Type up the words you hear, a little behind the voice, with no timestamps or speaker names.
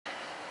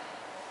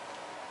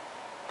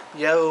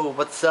Yo,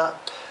 what's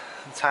up?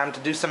 Time to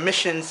do some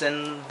missions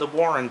in the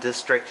Warren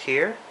district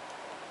here.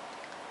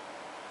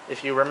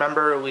 If you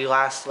remember, we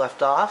last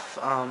left off.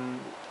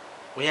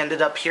 We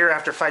ended up here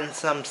after fighting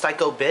some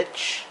psycho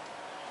bitch.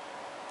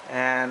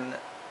 And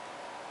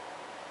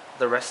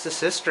the rest is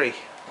history.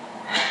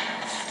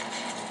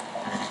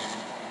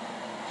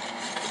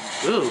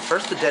 Ooh,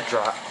 first the dead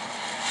drop.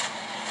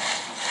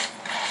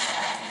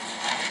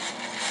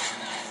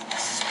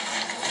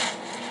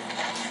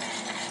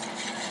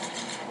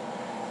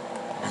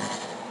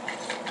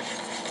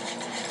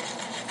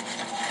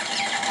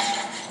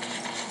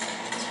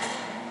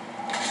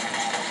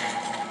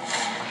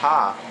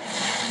 Aha.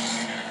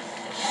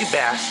 You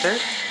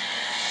bastard.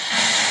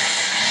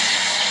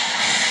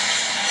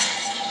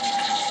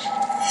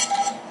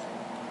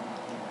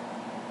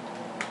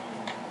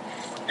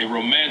 A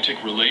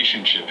romantic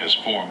relationship has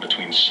formed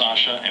between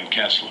Sasha and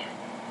Kessler.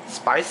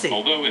 Spicy.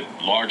 Although it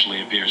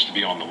largely appears to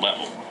be on the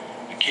level,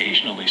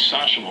 occasionally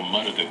Sasha will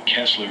mutter that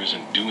Kessler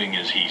isn't doing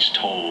as he's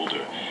told,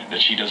 or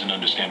that she doesn't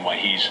understand why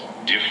he's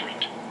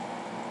different.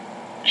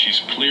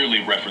 She's clearly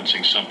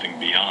referencing something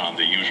beyond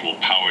the usual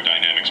power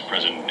dynamics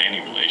present in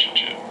any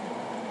relationship.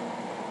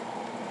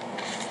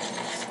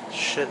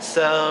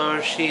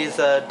 So she's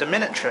a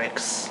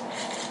dominatrix,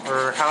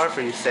 or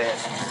however you say it.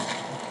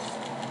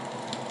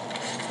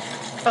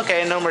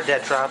 Okay, no more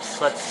dead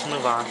drops. Let's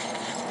move on.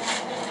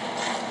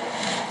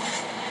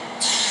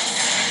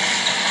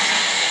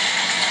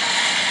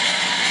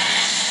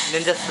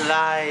 Ninja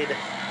slide.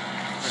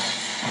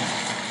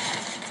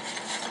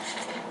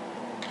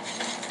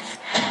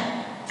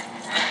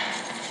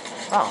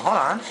 Oh, hold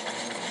on.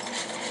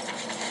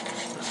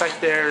 Looks like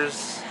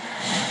there's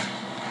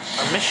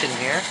a mission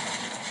here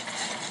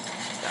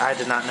that I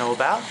did not know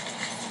about.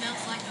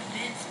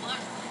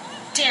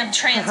 Damn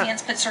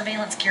transients put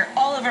surveillance gear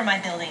all over my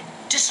building.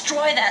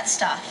 Destroy that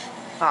stuff.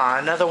 Ah,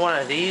 another one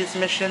of these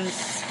missions.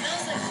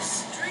 Smells like the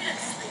street I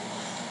sleep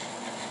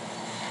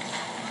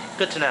on.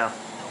 Good to know.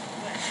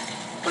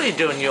 What are you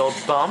doing, you old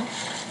bum?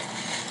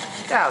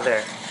 Get out of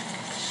there.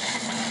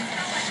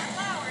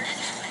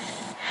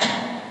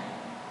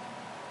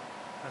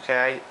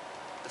 Okay,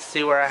 I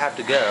see where I have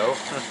to go.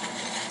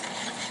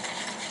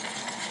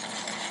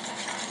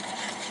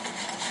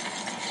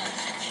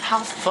 How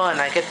fun,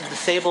 I get to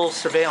disable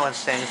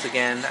surveillance things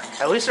again.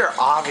 At least they're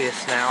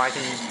obvious now. I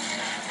can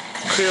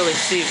clearly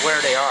see where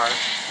they are.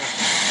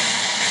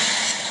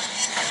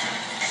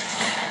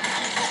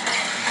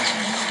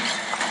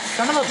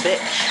 Son of a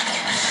bitch.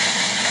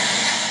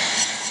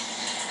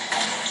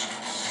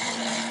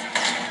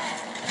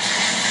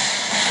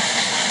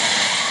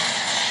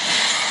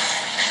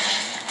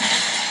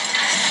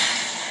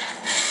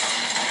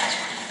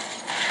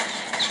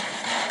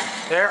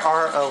 There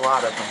are a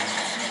lot of them.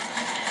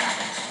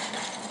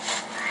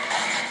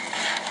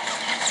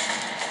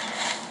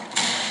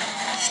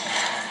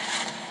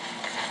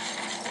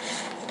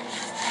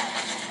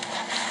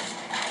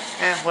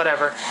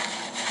 Whatever.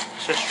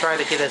 Let's just try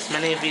to get as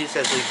many of these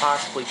as we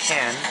possibly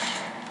can.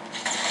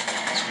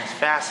 As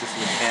fast as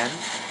we can.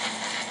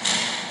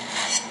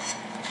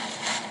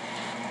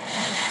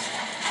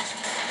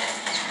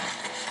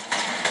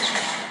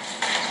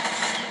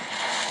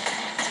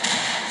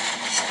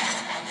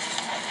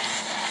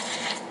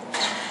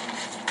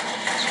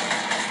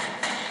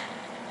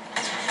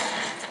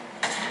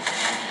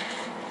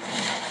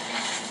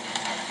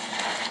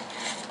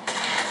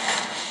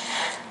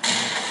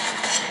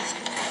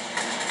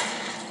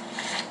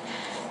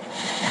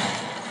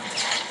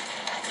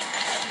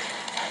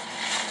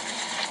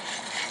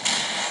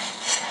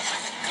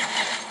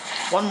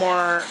 One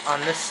more on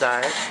this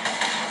side.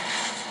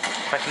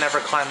 If I can ever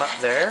climb up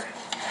there.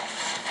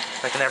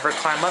 If I can ever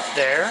climb up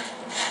there.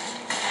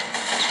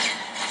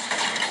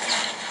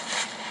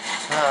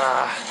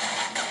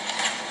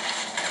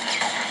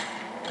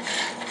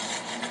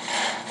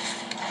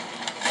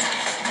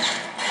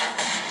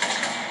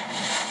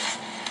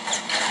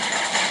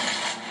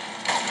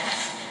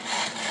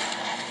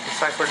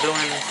 Looks like we're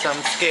doing some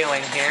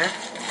scaling here.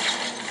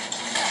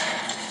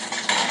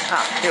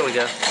 Ah, here we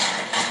go.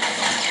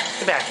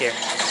 Get back here.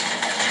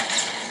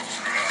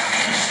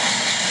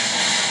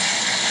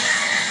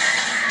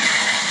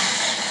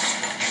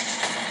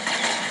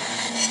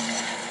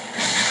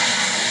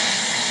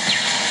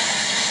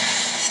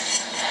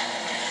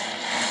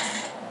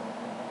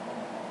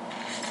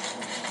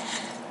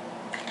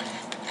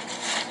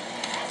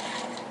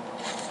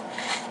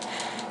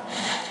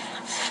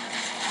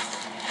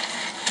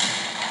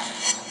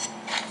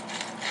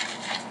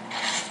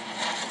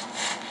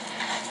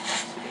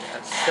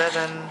 That's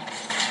 7.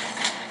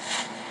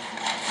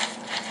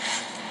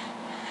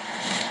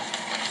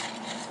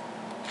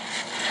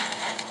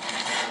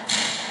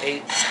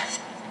 8.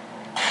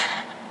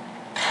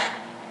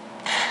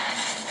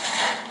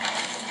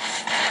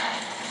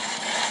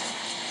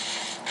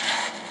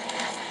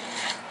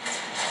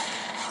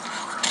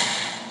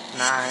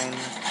 9.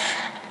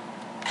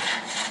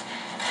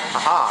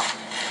 Aha.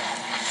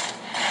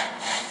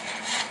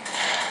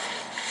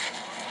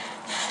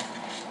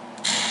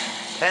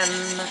 10.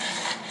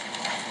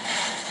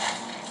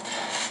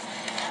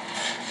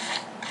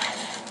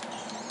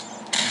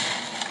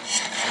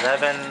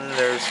 11.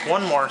 There's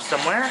one more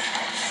somewhere.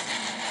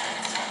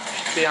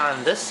 Should be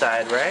on this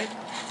side, right?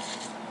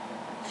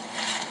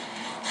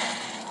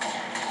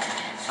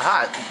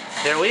 Aha,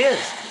 there he is.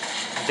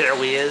 There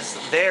he is.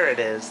 There it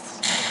is.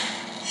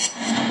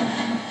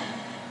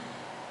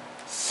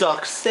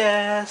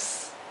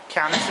 Success!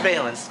 Counter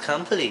surveillance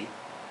complete.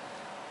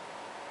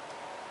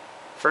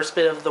 First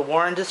bit of the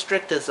Warren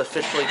District is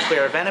officially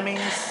clear of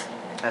enemies.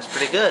 That's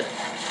pretty good.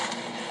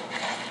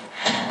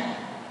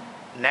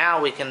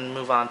 Now we can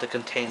move on to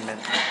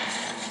containment.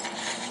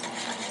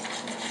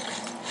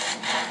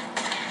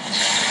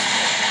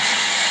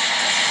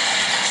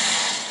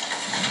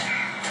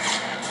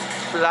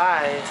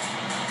 Fly.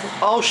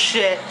 Oh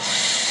shit.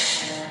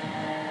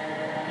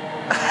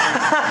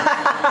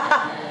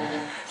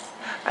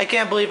 I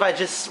can't believe I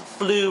just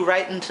flew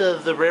right into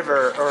the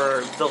river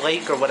or the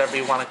lake or whatever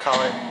you want to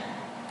call it.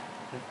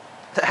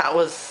 That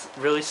was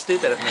really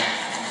stupid of me.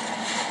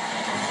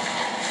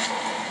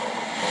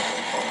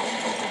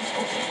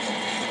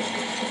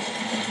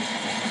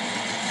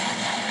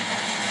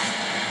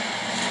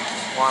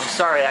 Well, I'm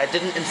sorry, I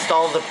didn't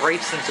install the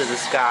brakes into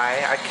this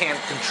guy. I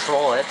can't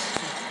control it.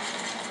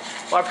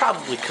 Well, I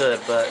probably could,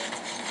 but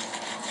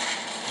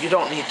you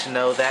don't need to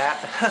know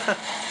that.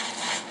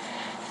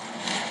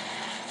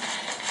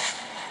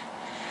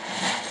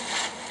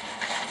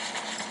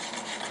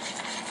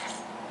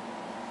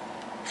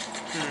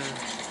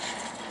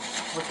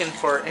 Looking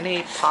for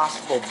any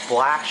possible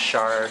blast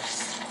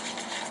shards.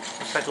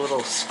 Looks like a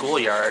little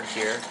schoolyard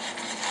here.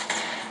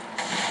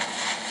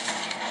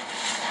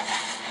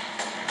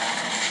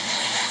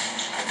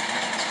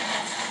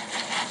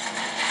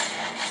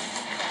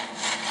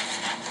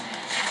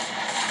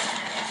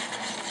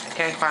 I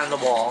can't climb the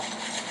wall.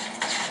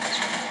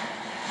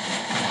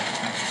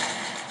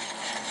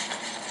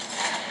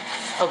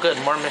 Oh good,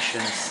 more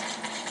missions.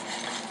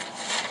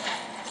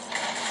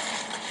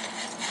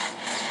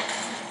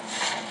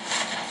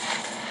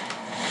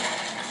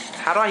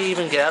 How do I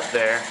even get up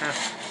there?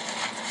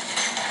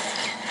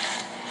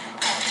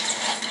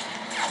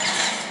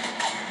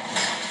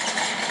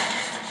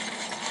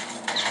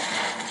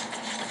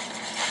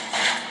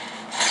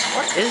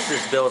 What is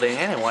this building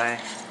anyway?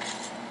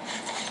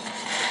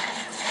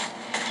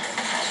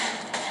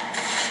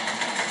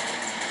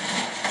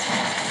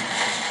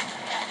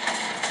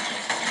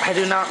 I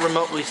do not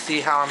remotely see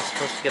how I'm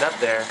supposed to get up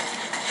there.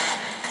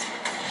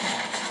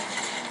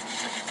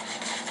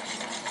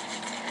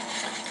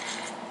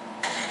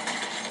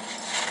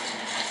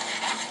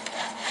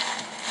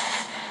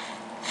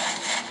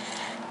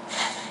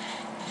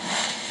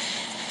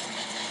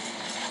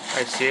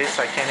 Are you serious?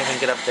 I can't even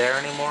get up there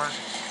anymore?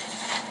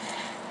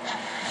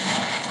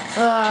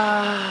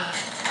 I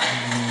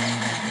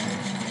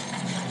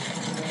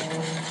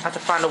have to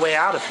find a way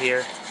out of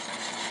here.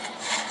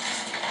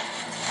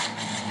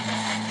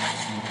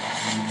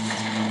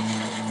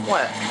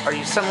 What? Are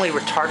you suddenly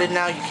retarded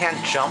now? You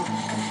can't jump?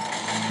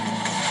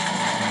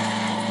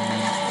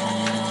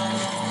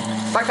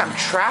 It's like I'm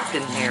trapped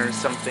in here or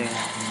something.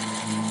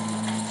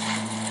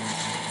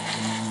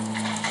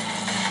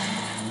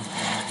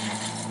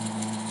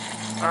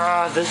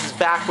 This is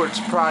backwards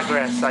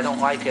progress. I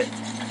don't like it.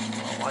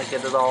 I don't like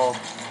it at all.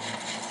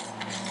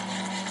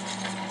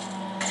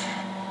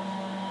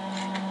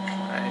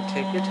 Alright,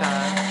 take your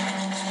time.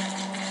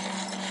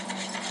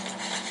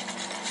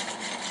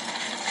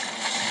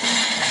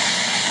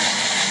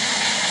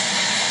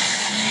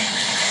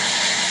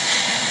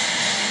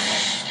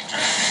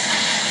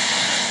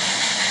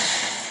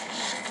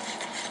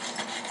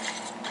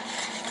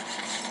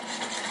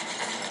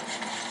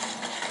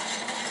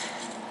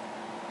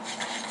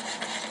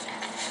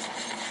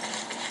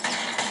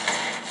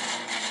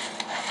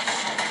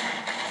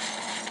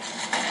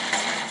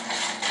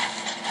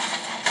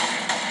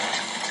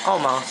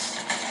 Almost.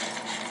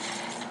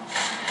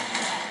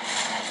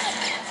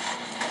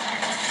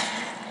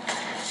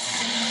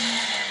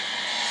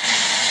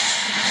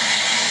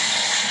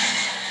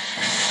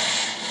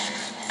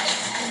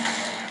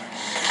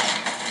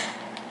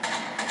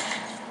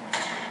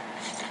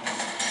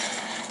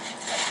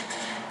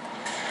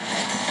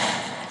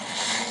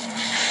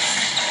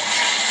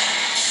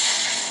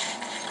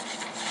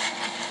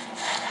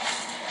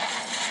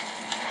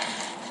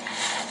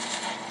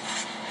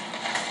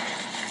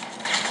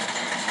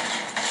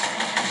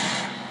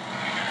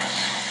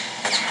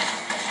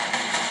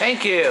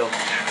 Thank you.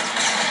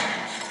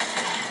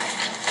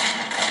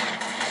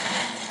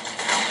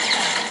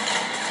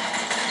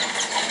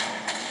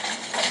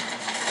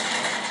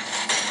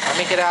 Let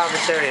me get out of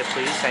this area,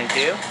 please. Thank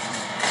you.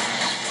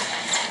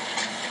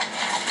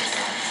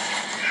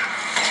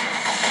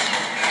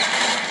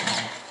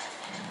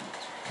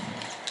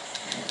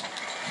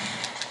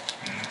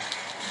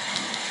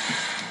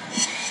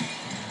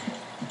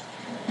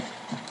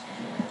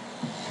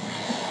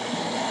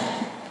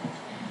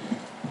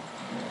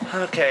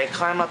 Okay,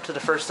 climb up to the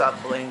first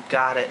uplink.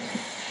 Got it.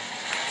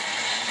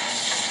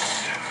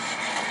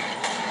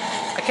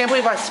 I can't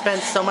believe I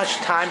spent so much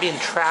time being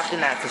trapped in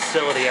that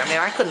facility. I mean,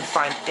 I couldn't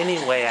find any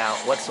way out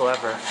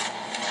whatsoever.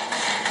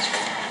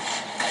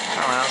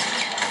 Oh well.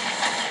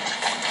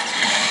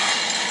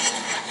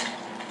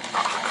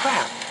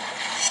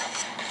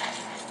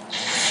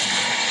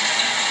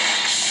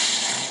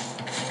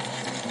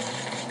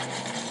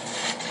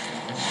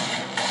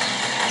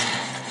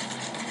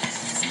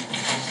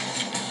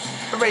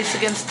 race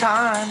against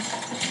time.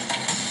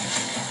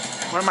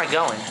 Where am I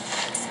going?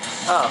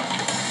 Oh.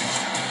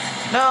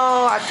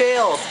 No, I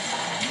failed.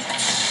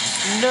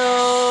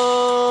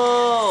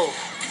 No.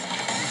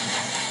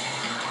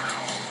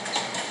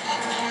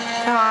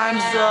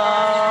 Time's up.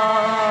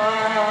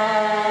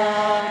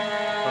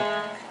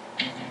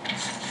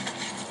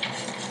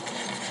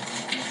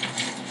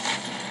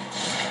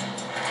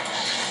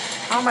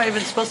 How am I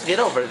even supposed to get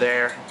over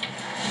there?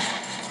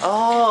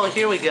 Oh,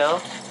 here we go.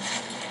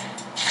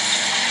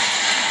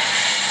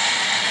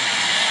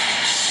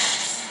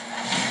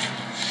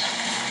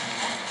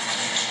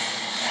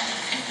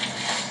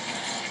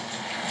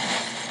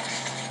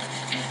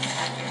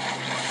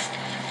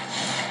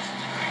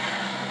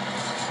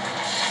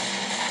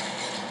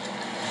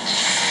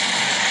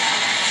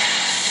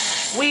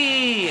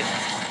 Whee!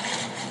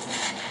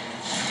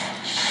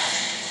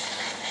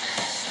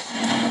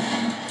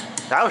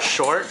 That was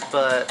short,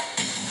 but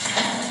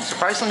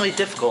surprisingly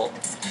difficult.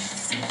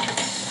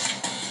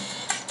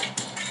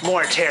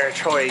 More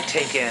territory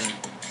taken.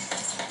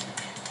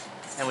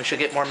 And we should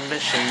get more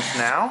missions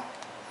now.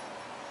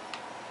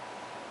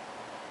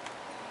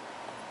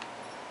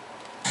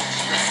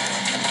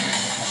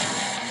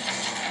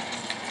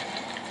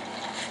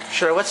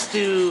 Sure, let's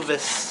do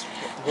this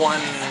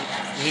one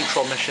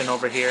neutral mission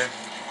over here.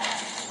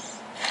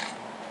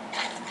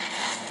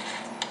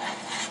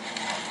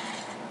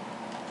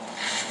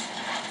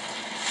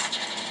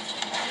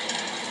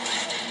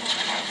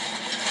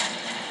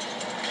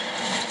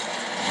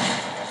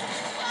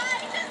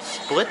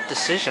 Split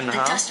decision, huh? The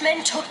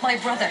dustmen took my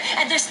brother,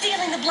 and they're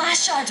stealing the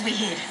blast shards we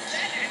hid.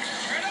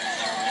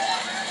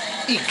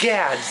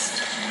 Egads!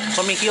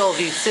 Let me heal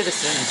these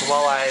citizens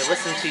while I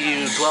listen to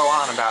you dwell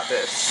on about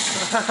this.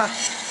 What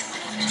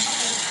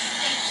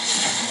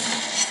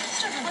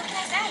can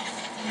I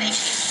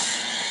say?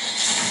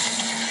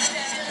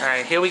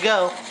 Alright, here we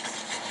go.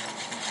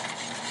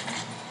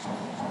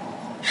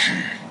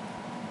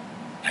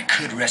 I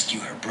could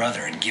rescue her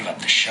brother and give up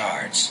the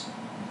shards.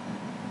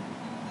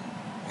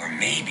 Or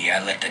maybe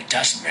I let the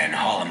dustmen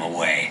haul him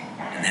away,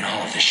 and then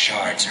all of the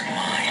shards are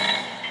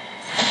mine.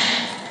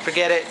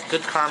 Forget it.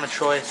 Good karma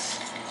choice.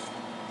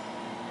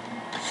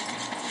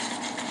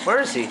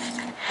 Where is he?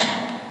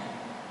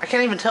 I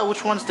can't even tell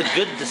which one's the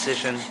good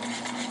decision.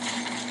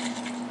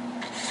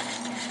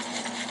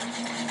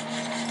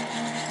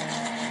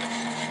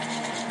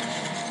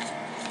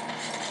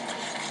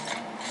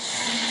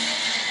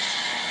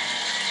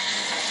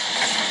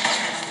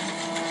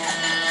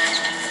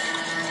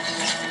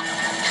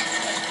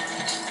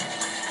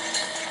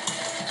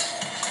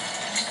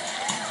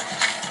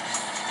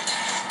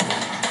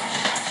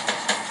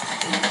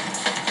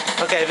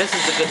 Okay, this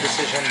is the good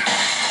decision.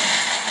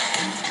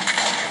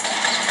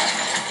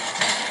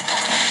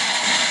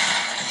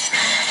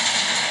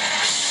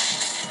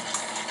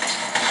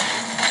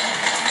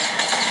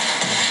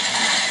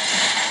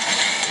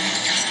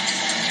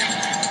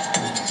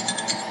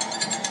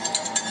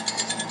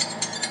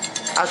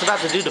 I was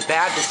about to do the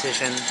bad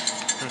decision.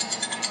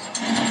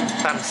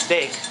 By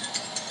mistake.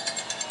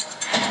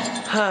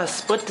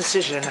 Split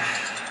decision.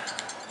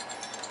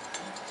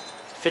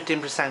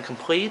 15%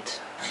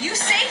 complete. You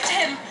saved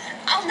him!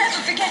 I'll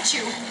never forget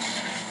you.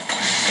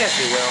 Yes,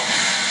 you will.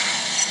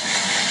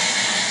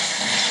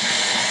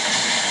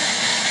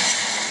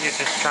 You're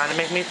just trying to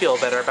make me feel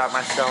better about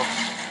myself.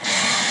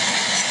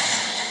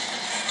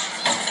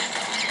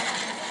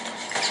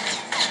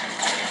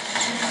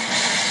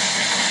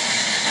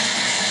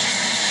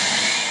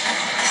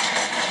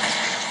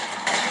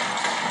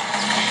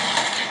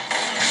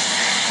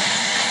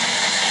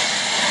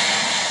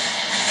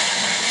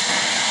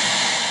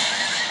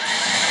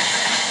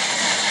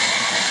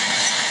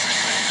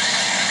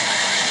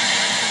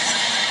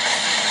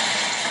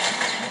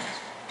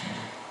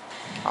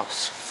 Oh,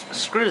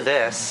 screw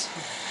this.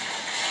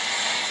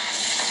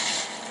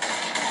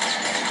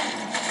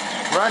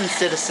 Run,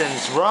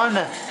 citizens,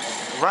 run!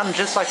 Run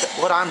just like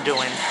what I'm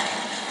doing.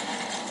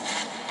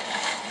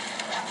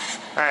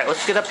 Alright,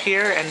 let's get up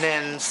here and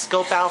then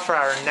scope out for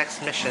our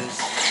next missions.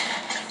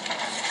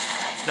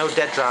 No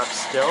dead drops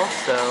still,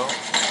 so